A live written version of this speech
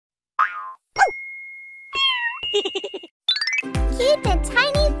Cute and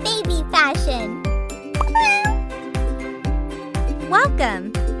tiny baby fashion.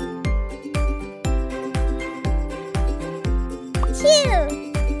 Welcome. Choo.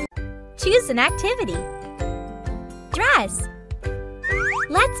 Choose an activity. Dress.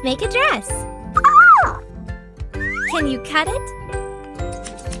 Let's make a dress. Can you cut it?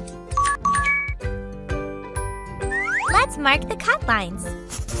 Let's mark the cut lines.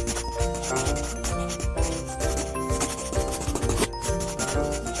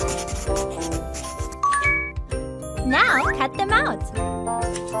 Now cut them out.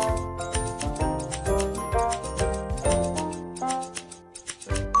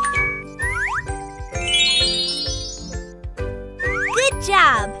 Good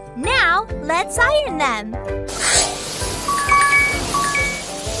job! Now let's iron them.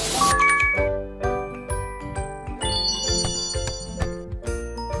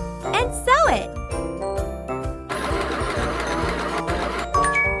 And sew it.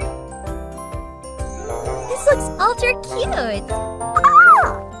 This looks ultra cute.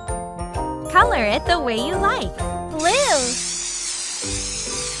 Color it the way you like. Blue.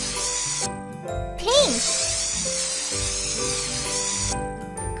 Pink.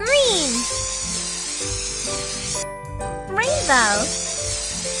 Green. Rainbow.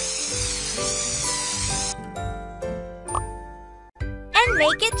 And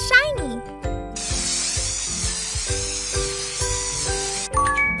make it shiny.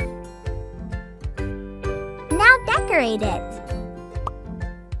 Now decorate it.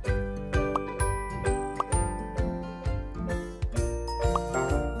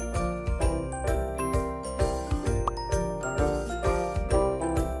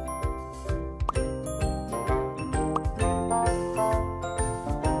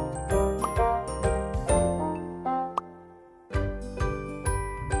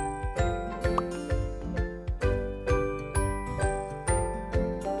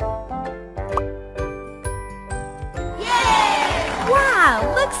 Wow,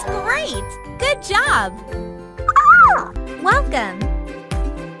 looks great! Good job! Welcome!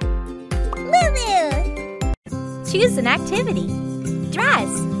 Lulu. Choose an activity. Dress.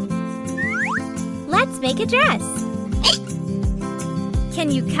 Let's make a dress.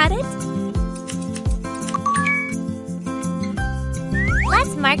 Can you cut it?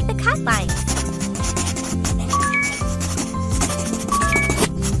 Let's mark the cut lines.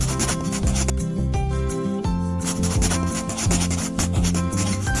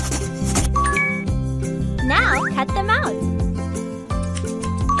 Now cut them out.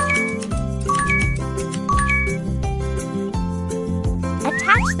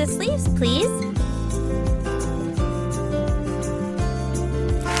 Attach the sleeves, please.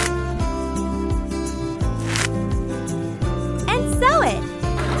 And sew it.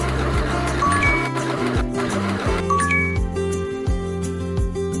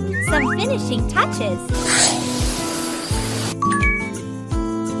 Some finishing touches.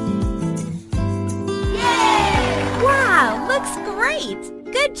 Wow, looks great!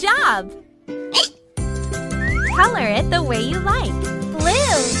 Good job! Color it the way you like.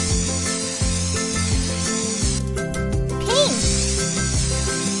 Blue. Pink.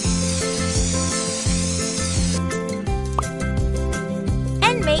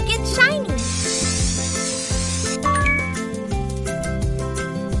 And make it shiny.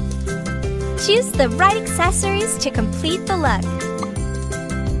 Choose the right accessories to complete the look.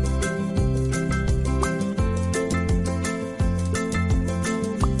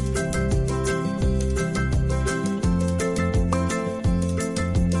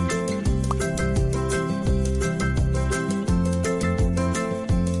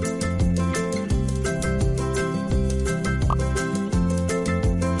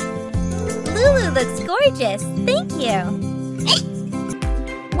 Lulu looks gorgeous. Thank you.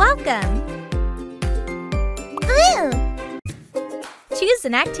 Welcome. Blue. Choose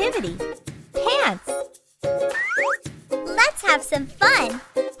an activity. Pants. Let's have some fun.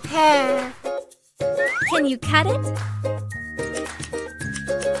 Can you cut it?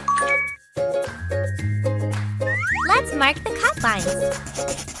 Let's mark the cut lines.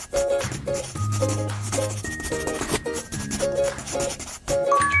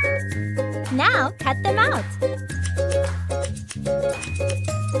 Now cut them out.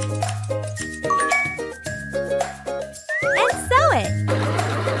 And sew it.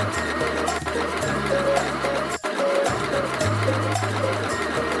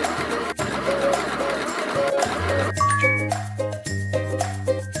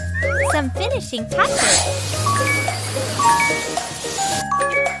 Some finishing touches.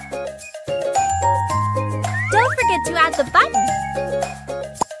 Don't forget to add the button.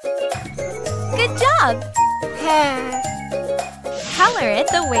 Good job! Color it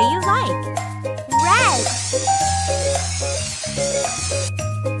the way you like. Red.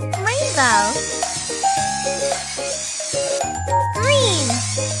 Rainbow. Green.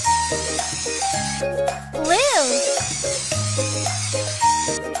 Blue.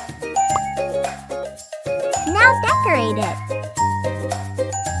 Now decorate it.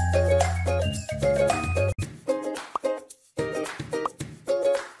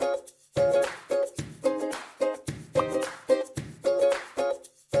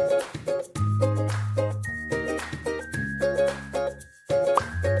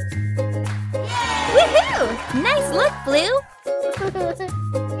 Woohoo! Nice look, Blue!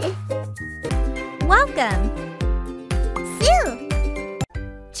 Welcome! Sue.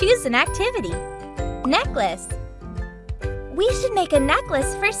 Choose an activity. Necklace. We should make a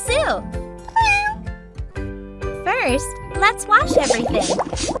necklace for Sue. First, let's wash everything.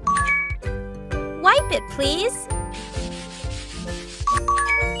 Wipe it, please.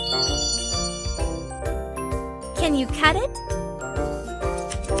 Can you cut it?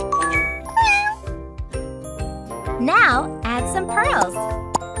 Now, add some pearls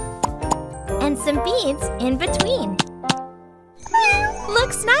and some beads in between.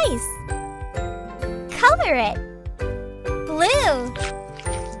 Looks nice! Color it. Blue.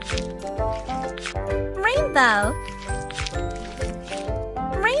 Rainbow.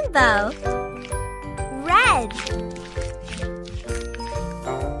 Rainbow. Red.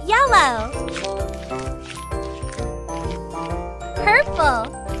 Yellow. Purple.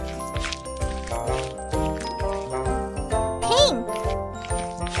 Pink.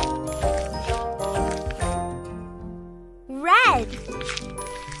 Red.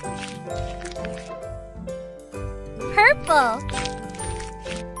 Purple.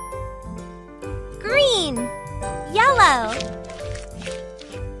 Green. Yellow.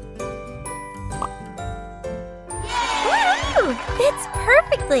 Woo! Fits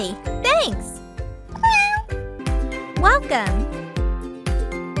perfectly! Thanks! Welcome!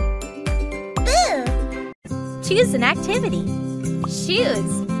 Boo. Choose an activity.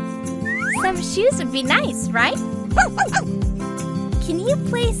 Shoes. Some shoes would be nice, right? Can you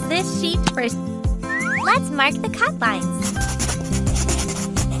place this sheet first? Let's mark the cut lines.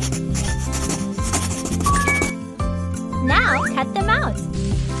 Now cut them out.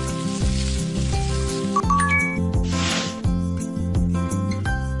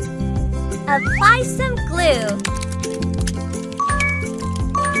 Apply some glue.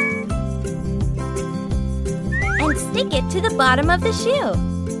 And stick it to the bottom of the shoe.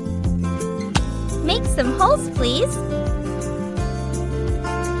 Make some holes, please.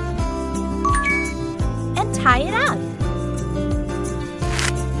 And tie it up.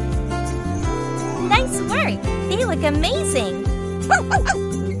 Nice work! They look amazing!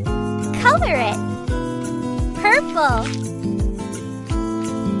 Color it! Purple.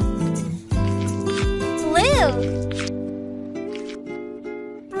 Blue.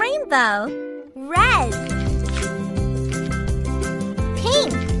 Rainbow. Red.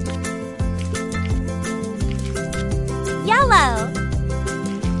 Pink. Yellow.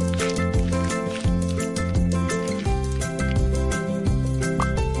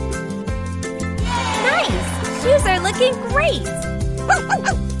 Nice! Shoes are looking great!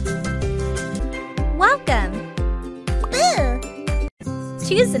 Welcome! Boo.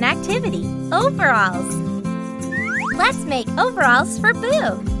 Choose an activity. Overalls. Let's make overalls for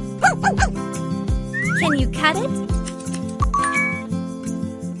Boo. Can you cut it?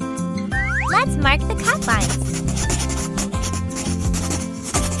 Let's mark the cut lines.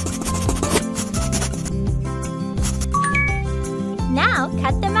 Now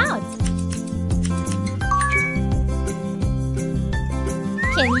cut them out.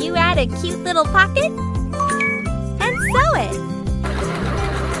 Can you add a cute little pocket? And sew it.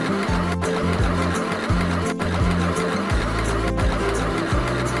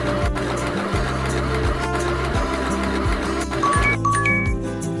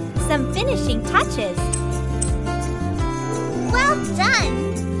 Some finishing touches. Well done.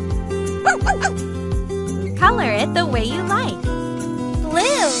 Color it the way you like.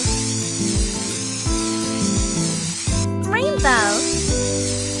 Blue. Rainbow.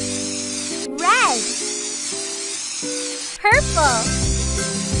 Red. Purple.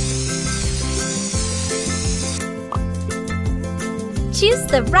 Choose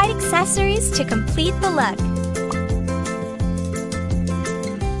the right accessories to complete the look.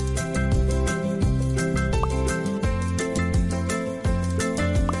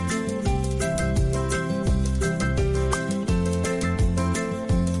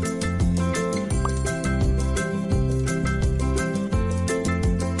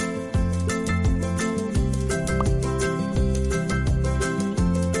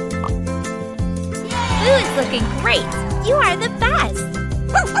 looking great! You are the best!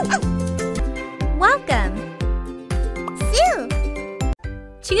 Welcome! Sue.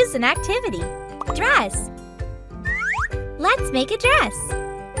 Choose an activity. Dress. Let's make a dress.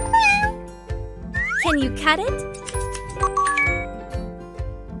 Can you cut it?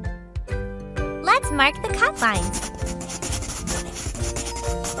 Let's mark the cut lines.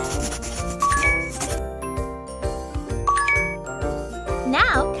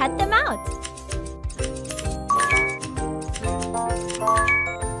 Now cut them out.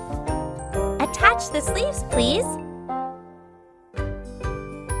 Attach the sleeves, please.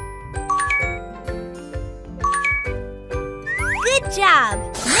 Good job!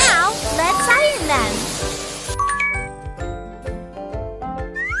 Now, let's iron them.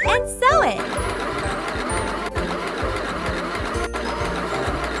 And sew it.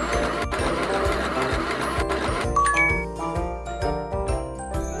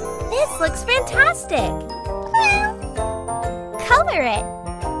 This looks fantastic. Color it.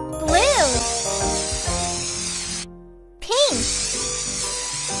 Blue. Pink.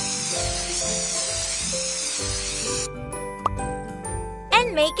 And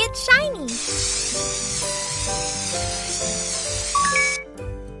make it shiny.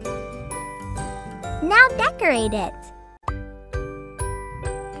 Now decorate it.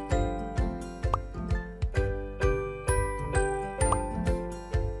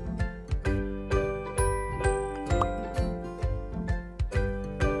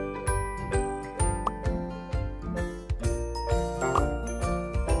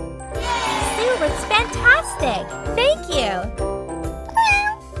 Sue looks fantastic. Thank you.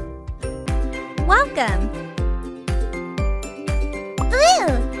 Welcome. Blue.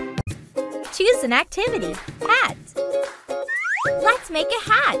 Choose an activity. Hat. Let's make a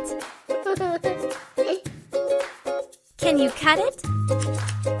hat. Can you cut it?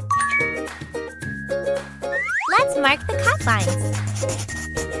 Let's mark the cut lines.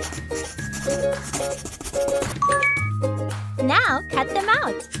 Now cut them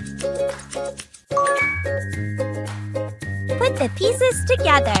out. Put the pieces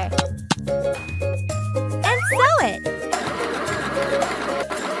together. And sew it.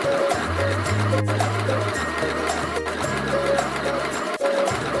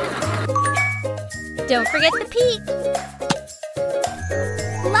 Don't forget the peak.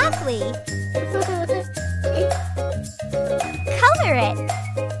 Lovely. Color it.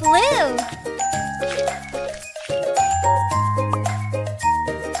 Blue.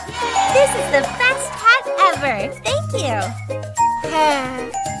 This is the best hat ever. Thank you.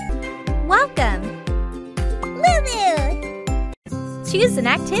 Welcome. Lulu. Choose an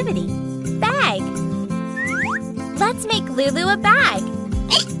activity. Bag. Let's make Lulu a bag.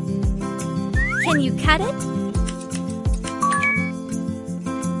 Can you cut it?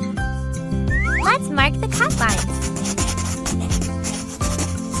 Let's mark the cut lines.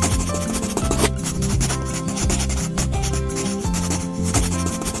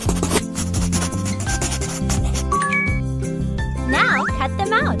 Now cut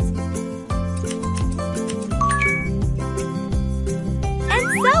them out. And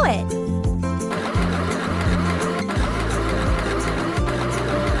sew it.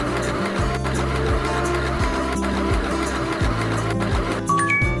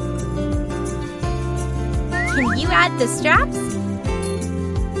 Can you add the straps?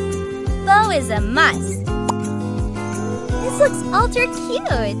 Bow is a must. This looks ultra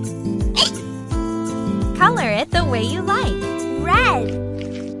cute. Color it the way you like. Red.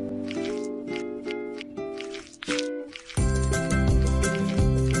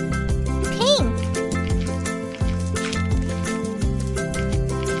 Pink.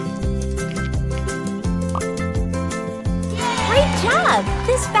 Great job!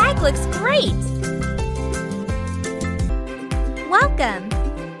 This bag looks great. Welcome.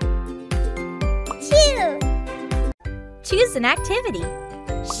 Shoe. Choose an activity.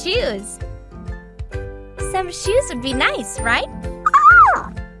 Shoes. Some shoes would be nice, right?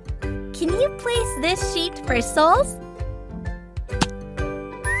 Can you place this sheet for soles?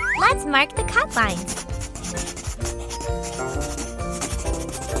 Let's mark the cut lines.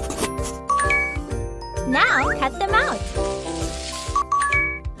 Now cut them out.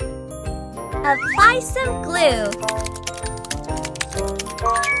 Apply some glue.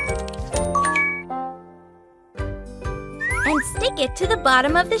 And stick it to the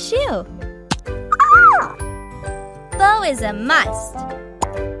bottom of the shoe. Bow is a must.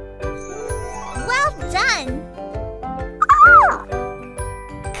 Well done.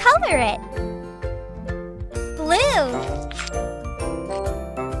 Color it. Blue.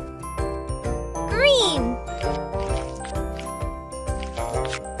 Green.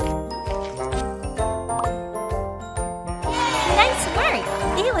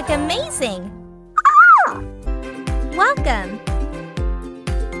 look amazing! Welcome!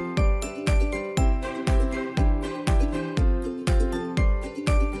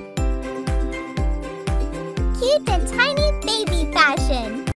 Cute and tiny baby fashion.